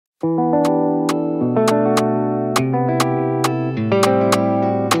I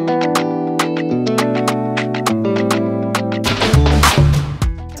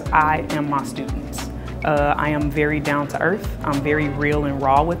am my students. I am very down to earth. I'm very real and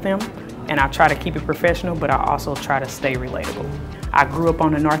raw with them, and I try to keep it professional, but I also try to stay relatable. I grew up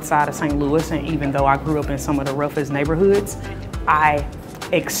on the north side of St. Louis, and even though I grew up in some of the roughest neighborhoods, I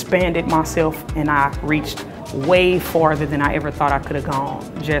expanded myself and I reached way farther than I ever thought I could have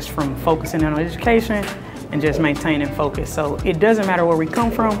gone, just from focusing on education and just maintaining focus. So it doesn't matter where we come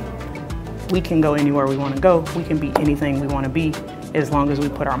from, we can go anywhere we want to go. We can be anything we want to be as long as we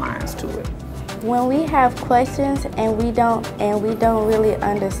put our minds to it. When we have questions and we don't really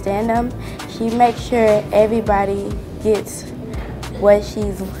understand them, she makes sure everybody gets what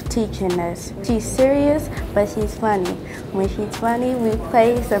she's teaching us. She's serious, but she's funny. When she's funny, we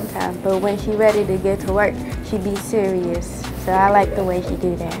play sometimes, but when she's ready to get to work, she be serious. So I like the way she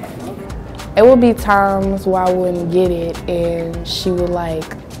do that. It would be times where I wouldn't get it, and she would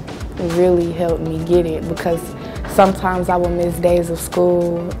really help me get it, because sometimes I would miss days of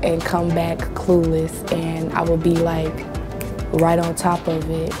school and come back clueless, and I would be right on top of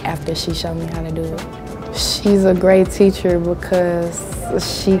it after she showed me how to do it. She's a great teacher because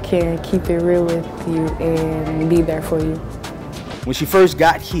she can keep it real with you and be there for you. When she first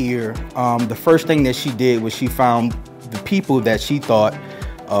got here, the first thing that she did was she found the people that she thought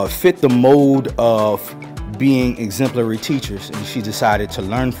fit the mold of being exemplary teachers, and she decided to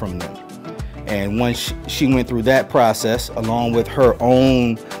learn from them. And once she went through that process, along with her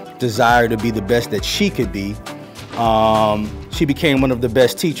own desire to be the best that she could be, she became one of the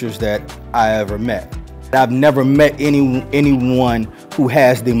best teachers that I ever met. I've never met anyone who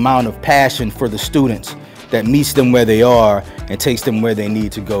has the amount of passion for the students that meets them where they are and takes them where they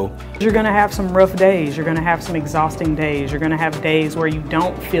need to go. You're gonna have some rough days, you're gonna have some exhausting days, you're gonna have days where you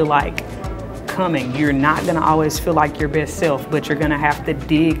don't feel like coming. You're not gonna always feel like your best self, but you're gonna have to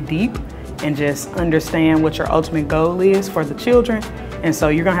dig deep and just understand what your ultimate goal is for the children. And so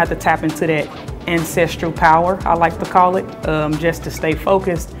you're gonna have to tap into that ancestral power, I like to call it, just to stay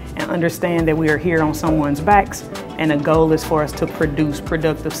focused and understand that we are here on someone's backs, and the goal is for us to produce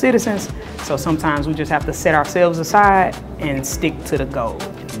productive citizens. So sometimes we just have to set ourselves aside and stick to the goal.